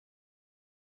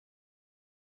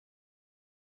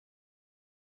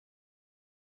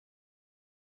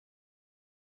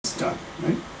is done.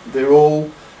 Right? They're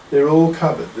all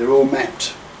covered. They're all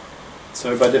mapped.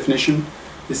 So by definition,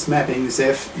 this mapping, this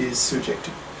F, is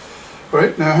surjective. All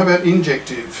right. Now, how about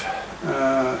injective?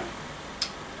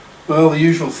 Well, the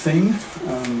usual thing.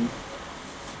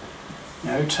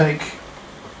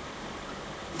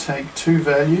 Take two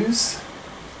values,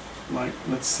 like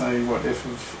let's say what f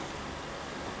of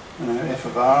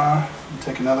r.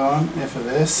 Take another one, f of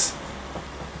s,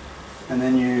 and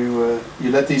then you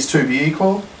let these two be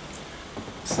equal.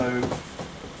 So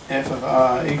f of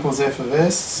r equals f of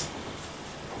s.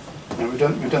 Now we've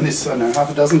done this, I don't know,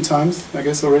 half a dozen times, I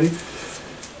guess, already.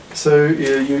 So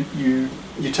you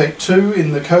take two in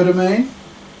the codomain,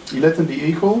 you let them be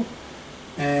equal,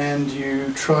 and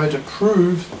you try to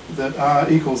prove that r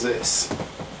equals s.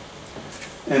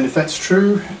 And if that's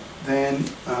true, then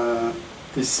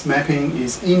this mapping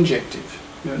is injective.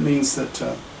 It means that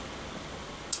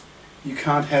you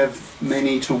can't have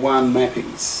many to one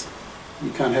mappings.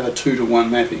 You can't have a 2-to-1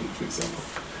 mapping, for example.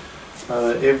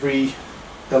 Every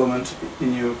element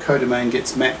in your codomain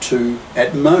gets mapped to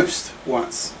at most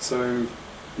once. So,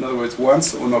 in other words,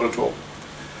 once or not at all.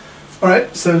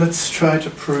 Alright, so let's try to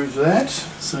prove that.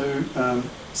 So,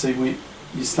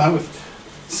 you start with,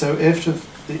 so f of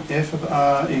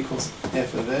r equals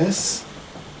f of s.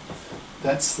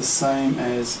 That's the same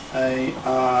as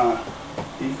AR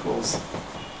equals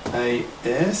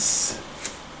AS.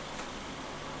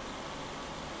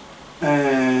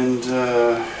 And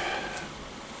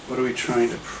what are we trying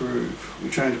to prove? We're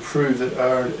trying to prove that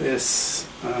R and S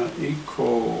are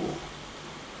equal.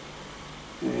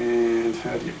 And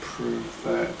how do you prove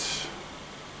that?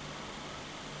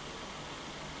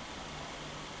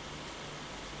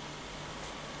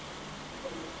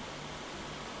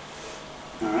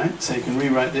 Alright, so you can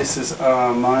rewrite this as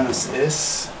R minus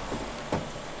S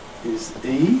is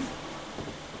E.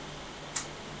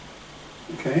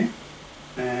 Okay,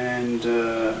 and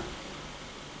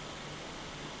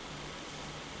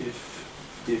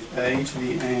if A to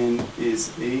the N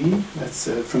is E, that's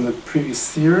from the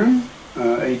previous theorem,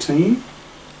 18,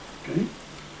 okay,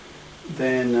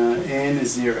 then N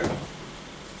is 0.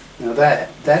 Now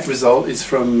that result is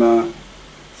from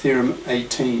theorem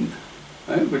 18.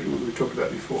 Right, we talked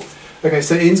about before. Okay,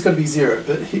 so n's got to be 0,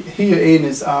 but here n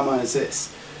is r minus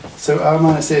s. So r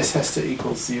minus s has to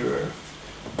equal 0,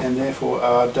 and therefore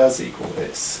r does equal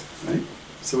s. Right?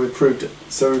 So we've proved it.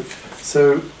 So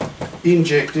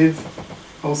injective,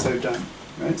 also done.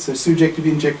 Right? So surjective,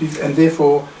 injective, and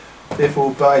therefore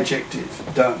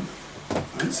bijective, done.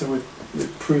 Right? So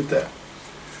we've proved that.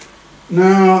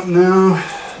 Now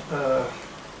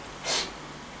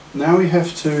we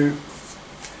have to.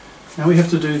 Now we have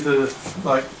to do the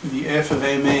f of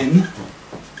mn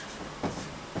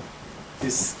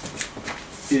is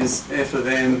f of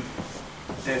m,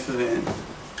 f of n,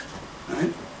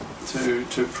 right?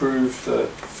 To prove the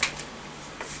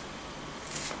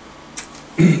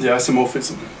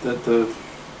isomorphism, that the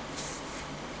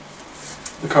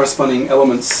corresponding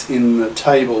elements in the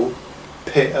table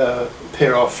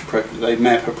pair off appropriately, they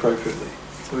map appropriately.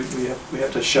 So we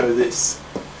have to show this.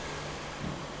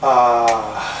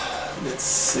 Let's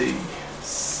see.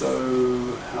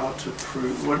 So how to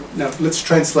prove what? Now let's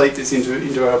translate this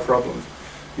into our problem,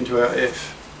 into our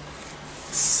f.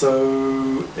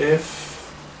 So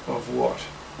f of what?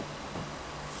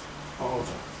 Of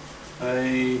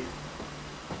a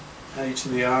to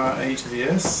the r, a to the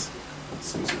s.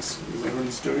 Is that what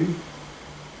he's doing?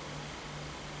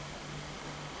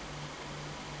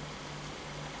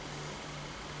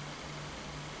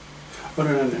 Oh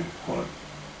no, hold on.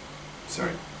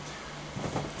 Sorry.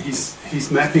 He's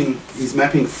mapping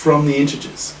from the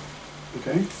integers.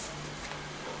 Okay.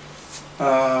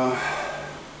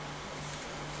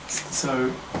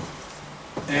 So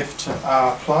f to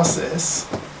r plus s,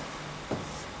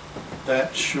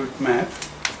 that should map.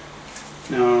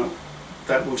 Now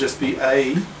that will just be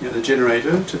a, the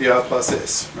generator, to the r plus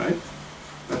s, right?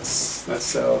 That's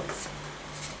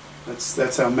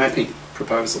our mapping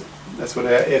proposal. That's what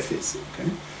our f is.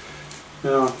 Okay.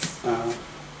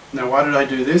 Now why did I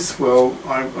do this? Well,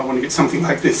 I want to get something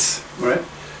like this, right?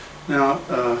 Now,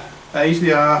 a to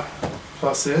the r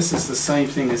plus s is the same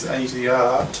thing as a to the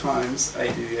r times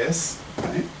a to the s,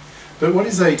 right? But what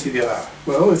is a to the r?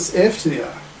 Well, it's f to the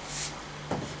r.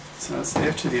 So it's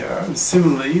f to the r, and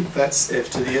similarly, that's f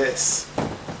to the s.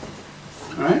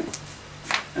 Alright?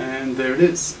 And there it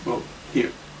is. Well,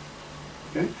 here.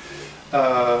 Okay?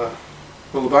 Well,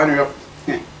 the binary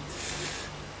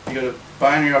you got a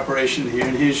binary operation here,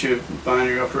 and here's your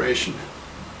binary operation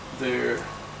there.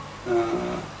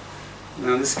 Now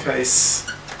in this case,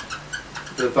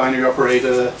 the binary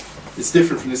operator is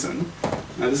different from this one.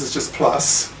 Now this is just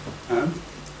plus,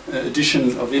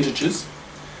 addition of integers,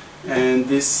 and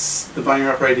this, the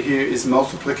binary operator here, is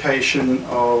multiplication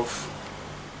of,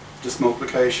 just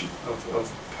multiplication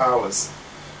of powers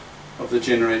of the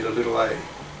generator little a.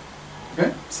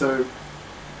 Okay, so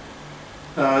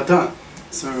done.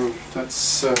 So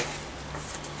that's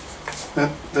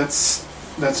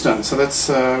that's done. So that's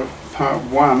part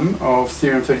 1 of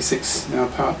theorem 36. Now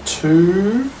part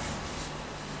 2.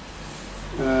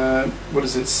 What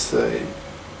does it say?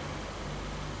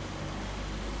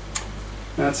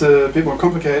 Now it's a bit more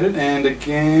complicated, and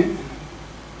again,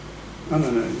 oh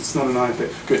no, it's not an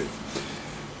IFF. Good.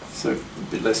 So a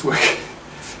bit less work.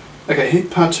 Okay, here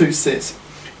part 2 says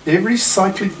every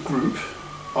cyclic group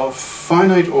of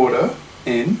finite order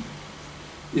n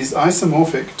is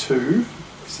isomorphic to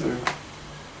to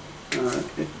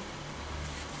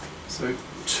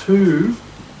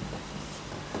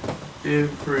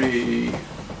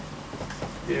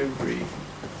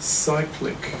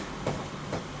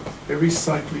every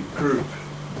cyclic group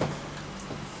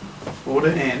order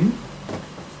n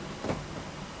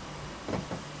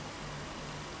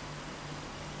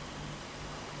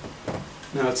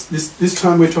Now it's this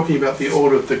time we're talking about the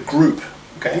order of the group,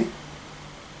 okay?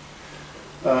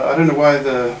 I don't know why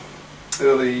the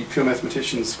early pure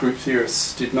mathematicians, group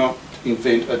theorists, did not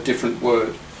invent a different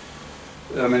word.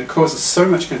 I mean, it causes so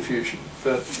much confusion,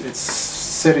 but it's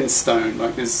set in stone.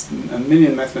 Like, there's a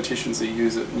million mathematicians that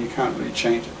use it, and you can't really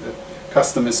change it. The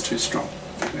custom is too strong.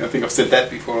 I think I've said that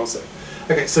before also.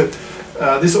 Okay, so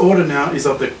this order now is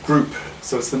of the group,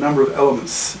 so it's the number of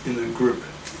elements in the group.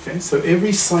 Okay, so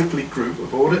every cyclic group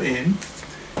of order n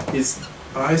is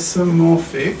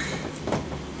isomorphic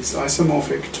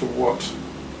to what?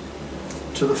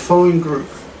 To the following group.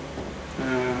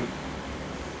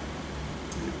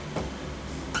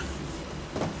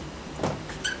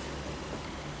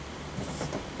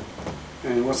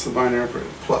 And what's the binary operator?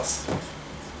 Plus.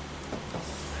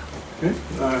 Okay,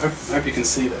 I hope you can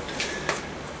see that.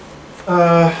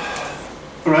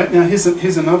 All right, now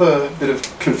here's another bit of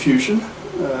confusion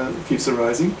that keeps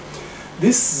arising.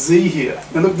 This z here,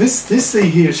 now look, this z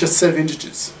here is just a set of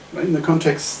integers, right? In the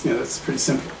context, that's pretty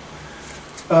simple.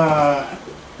 Now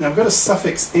I've got a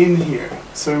suffix n here,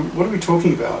 so what are we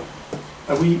talking about?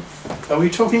 Are we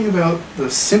talking about the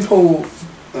simple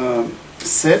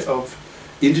set of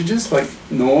integers like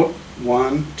 0,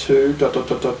 1, 2, ...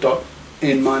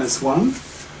 n minus 1?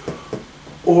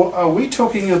 Or are we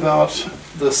talking about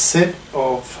the set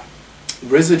of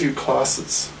residue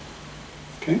classes?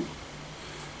 Okay.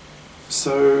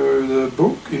 So in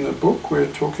the book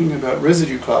we're talking about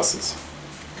residue classes.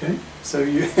 Okay. So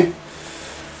you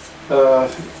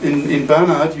in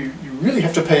Barnard you really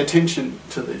have to pay attention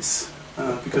to this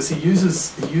because he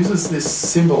uses this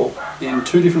symbol in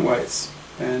 2 different ways,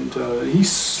 and he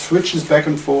switches back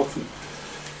and forth. And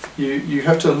you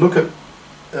have to look at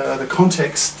the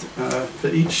context for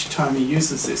each time he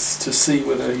uses this to see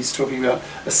whether he's talking about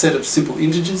a set of simple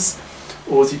integers,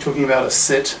 or is he talking about a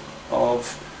set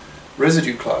of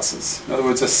residue classes? In other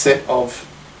words, a set of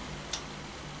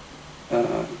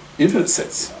infinite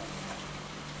sets.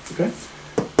 Okay.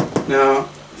 Now,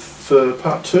 for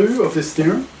part 2 of this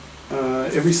theorem,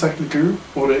 every cyclic group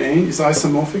order n is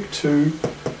isomorphic to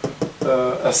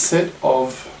a set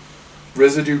of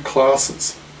residue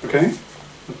classes. Okay.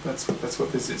 That's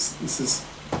what this is.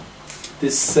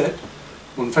 This set,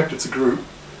 well, in fact it's a group,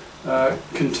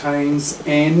 contains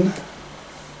n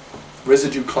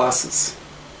residue classes.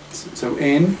 So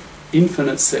n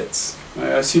infinite sets.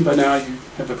 I assume by now you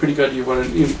have a pretty good idea what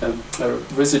a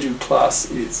residue class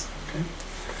is. Okay.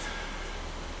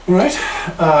 All right.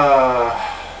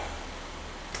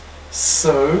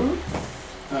 So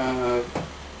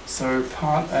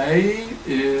part A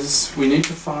is we need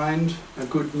to find a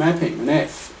good mapping, an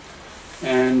F,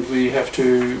 and we have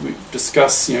to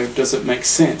discuss, does it make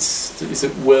sense? Is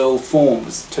it well formed?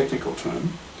 Is the technical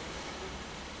term.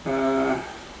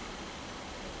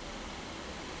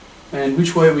 And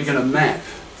which way are we going to map?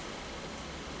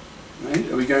 Right?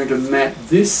 Are we going to map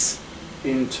this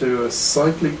into a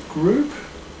cyclic group,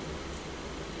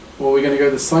 or are we going to go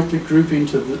the cyclic group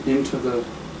into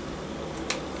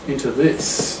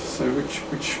this? So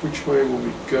which way will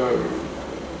we go?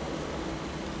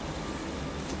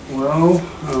 Well,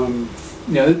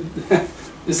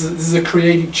 this is a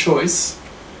creative choice,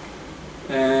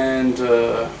 and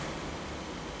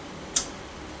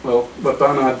well, what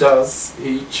Barnard does,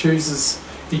 he chooses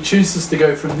to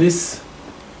go from this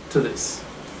to this.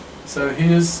 So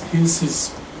here's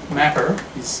his mapper,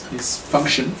 his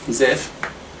function, his f.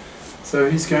 So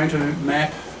he's going to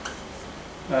map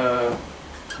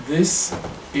this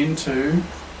into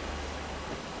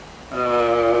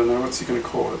no, what's he going to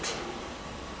call it?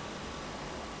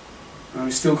 No,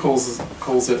 he still calls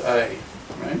it A,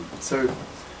 right? So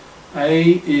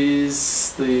A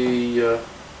is the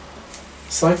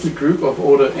cyclic group of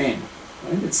order n.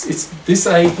 Right? It's this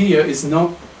A here is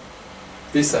not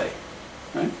this A,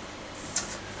 right?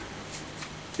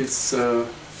 It's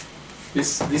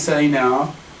this A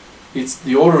now. It's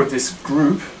the order of this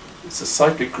group. It's a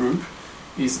cyclic group.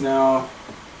 Is now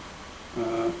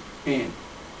n,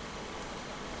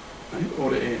 right?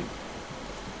 Order n,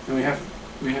 and we have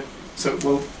so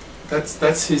well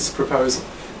that's his proposal.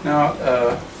 Now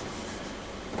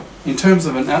in terms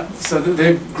of so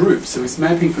they're groups. So he's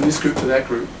mapping from this group to that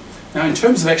group. Now in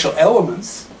terms of actual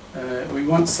elements, we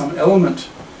want some element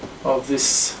of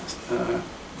this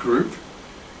group.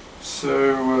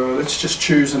 So let's just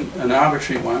choose an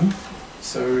arbitrary one.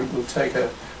 So we'll take a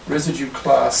residue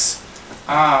class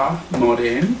R mod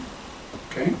n,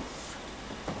 okay,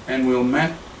 and we'll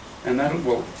map, and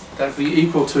that'll be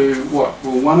equal to what?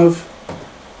 Well, one of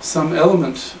some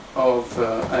element of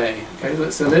A.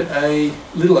 Okay, so let A,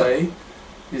 little a,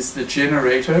 is the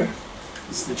generator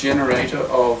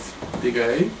of big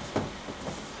A.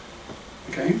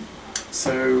 Okay,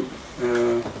 so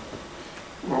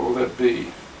what will that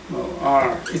be? Well,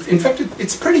 R. In fact,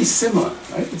 it's pretty similar,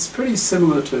 right? It's pretty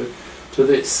similar to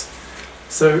this.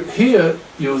 So here,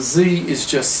 your Z is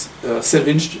just a set of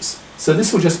integers. So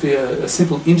this will just be a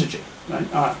simple integer, right?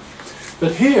 R.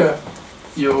 But here,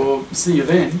 your Z of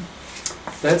n,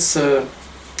 that's a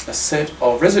set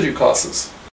of residue classes.